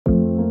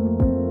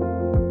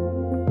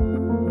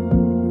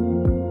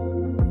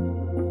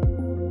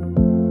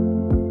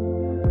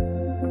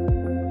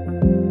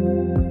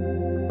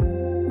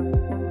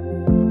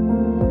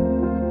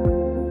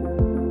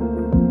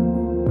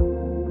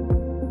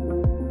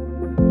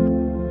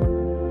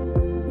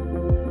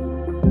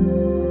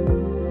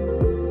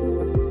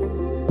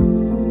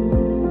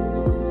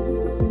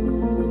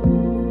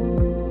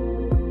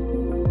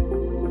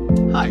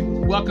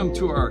Welcome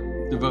to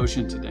our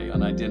devotion today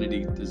on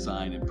identity,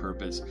 design, and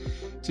purpose.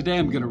 Today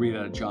I'm going to read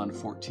out of John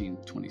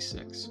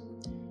 14:26.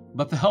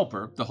 But the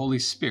Helper, the Holy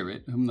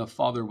Spirit, whom the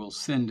Father will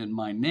send in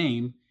my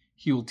name,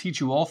 he will teach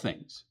you all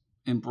things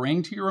and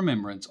bring to your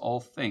remembrance all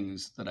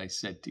things that I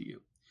said to you.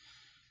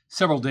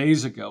 Several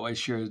days ago, I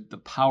shared the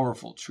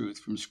powerful truth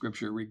from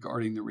Scripture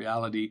regarding the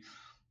reality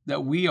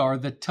that we are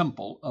the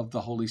temple of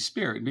the Holy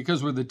Spirit.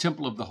 Because we're the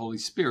temple of the Holy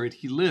Spirit,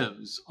 he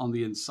lives on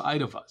the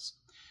inside of us.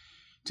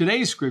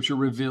 Today's Scripture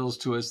reveals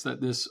to us that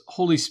this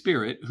Holy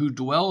Spirit who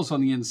dwells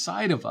on the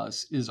inside of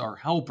us is our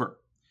helper.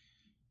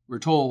 We're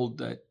told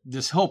that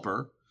this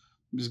helper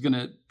is going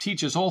to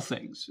teach us all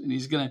things, and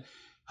he's going to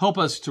help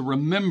us to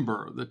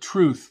remember the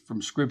truth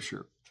from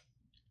Scripture.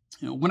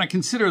 When I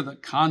consider the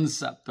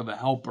concept of a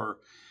helper,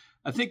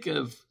 I think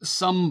of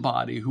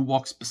somebody who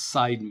walks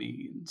beside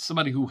me,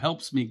 somebody who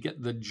helps me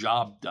get the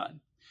job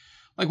done.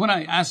 Like when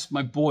I ask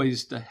my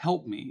boys to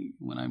help me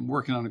when I'm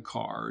working on a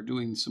car or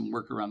doing some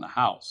work around the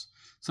house.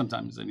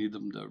 Sometimes I need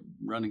them to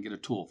run and get a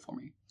tool for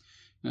me.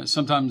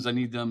 Sometimes I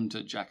need them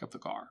to jack up the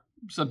car.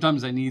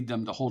 Sometimes I need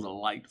them to hold a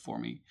light for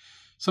me.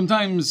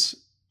 Sometimes,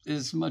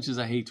 as much as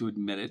I hate to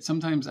admit it,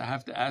 sometimes I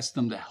have to ask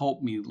them to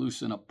help me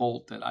loosen a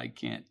bolt that I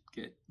can't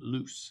get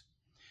loose.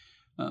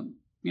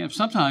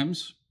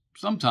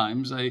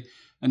 Sometimes I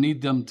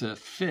need them to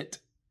fit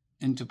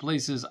into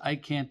places I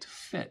can't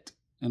fit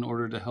in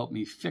order to help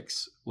me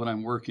fix what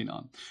I'm working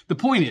on. The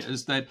point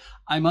is that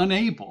I'm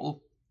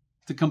unable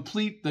to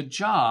complete the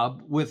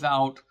job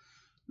without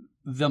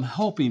them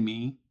helping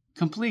me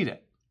complete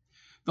it.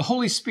 The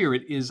Holy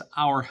Spirit is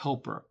our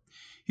helper.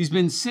 He's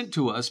been sent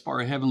to us by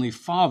our Heavenly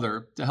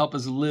Father to help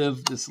us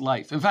live this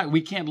life. In fact,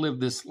 we can't live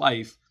this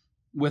life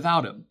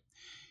without him.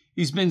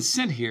 He's been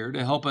sent here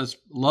to help us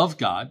love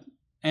God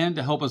and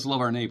to help us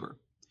love our neighbor.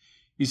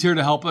 He's here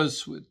to help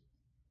us with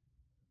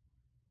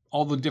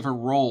all the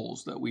different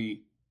roles that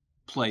we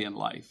play in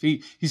life.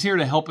 He's here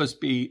to help us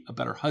be a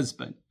better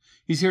husband.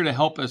 He's here to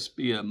help us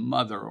be a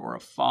mother or a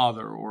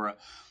father or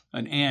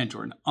an aunt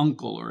or an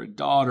uncle or a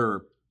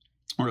daughter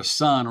or a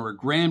son or a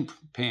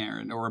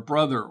grandparent or a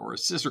brother or a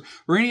sister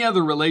or any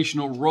other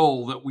relational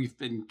role that we've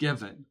been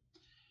given.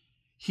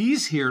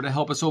 He's here to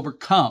help us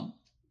overcome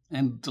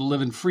and to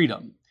live in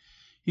freedom.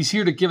 He's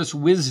here to give us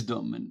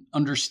wisdom and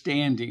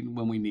understanding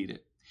when we need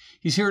it.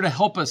 He's here to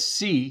help us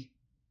see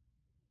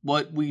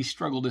what we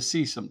struggle to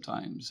see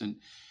sometimes and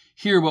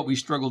hear what we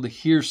struggle to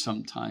hear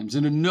sometimes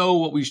and to know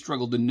what we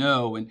struggle to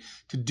know and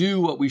to do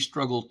what we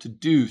struggle to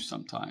do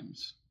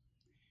sometimes.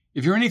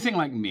 If you're anything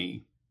like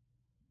me,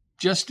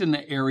 just in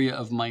the area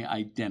of my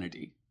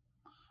identity,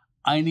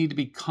 I need to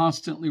be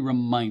constantly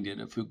reminded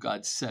of who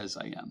God says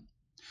I am.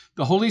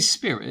 The Holy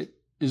Spirit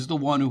is the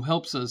one who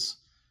helps us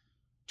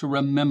to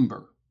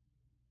remember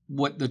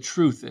what the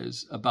truth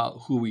is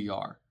about who we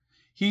are.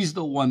 He's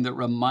the one that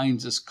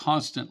reminds us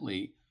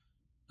constantly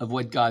of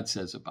what God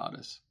says about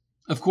us.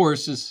 Of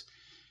course,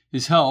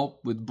 his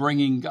help with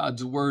bringing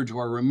God's word to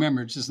our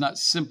remembrance is not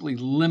simply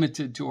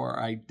limited to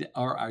our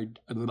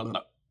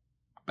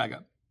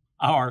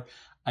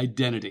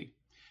identity.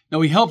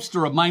 No, he helps to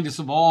remind us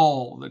of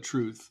all the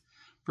truth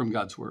from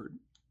God's word.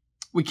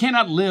 We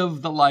cannot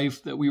live the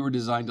life that we were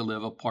designed to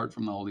live apart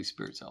from the Holy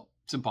Spirit's help.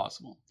 It's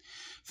impossible.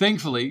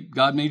 Thankfully,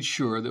 God made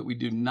sure that we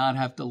do not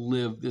have to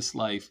live this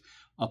life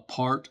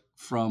apart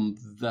from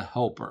the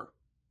helper,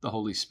 the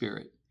Holy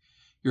Spirit.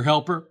 Your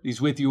helper,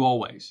 he's with you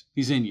always.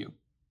 He's in you.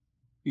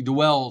 He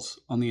dwells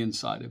on the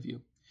inside of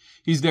you.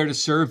 He's there to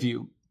serve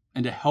you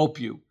and to help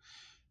you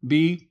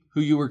be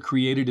who you were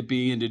created to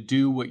be and to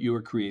do what you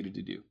were created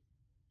to do.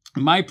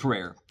 My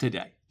prayer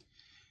today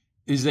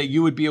is that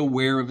you would be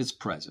aware of his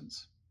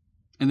presence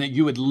and that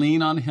you would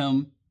lean on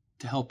him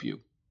to help you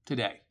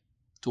today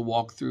to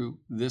walk through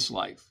this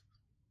life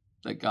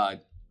that God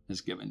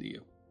has given to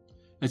you.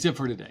 That's it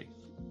for today.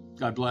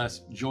 God bless.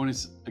 Join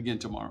us again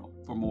tomorrow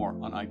for more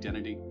on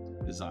identity,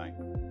 design,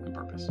 and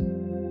purpose.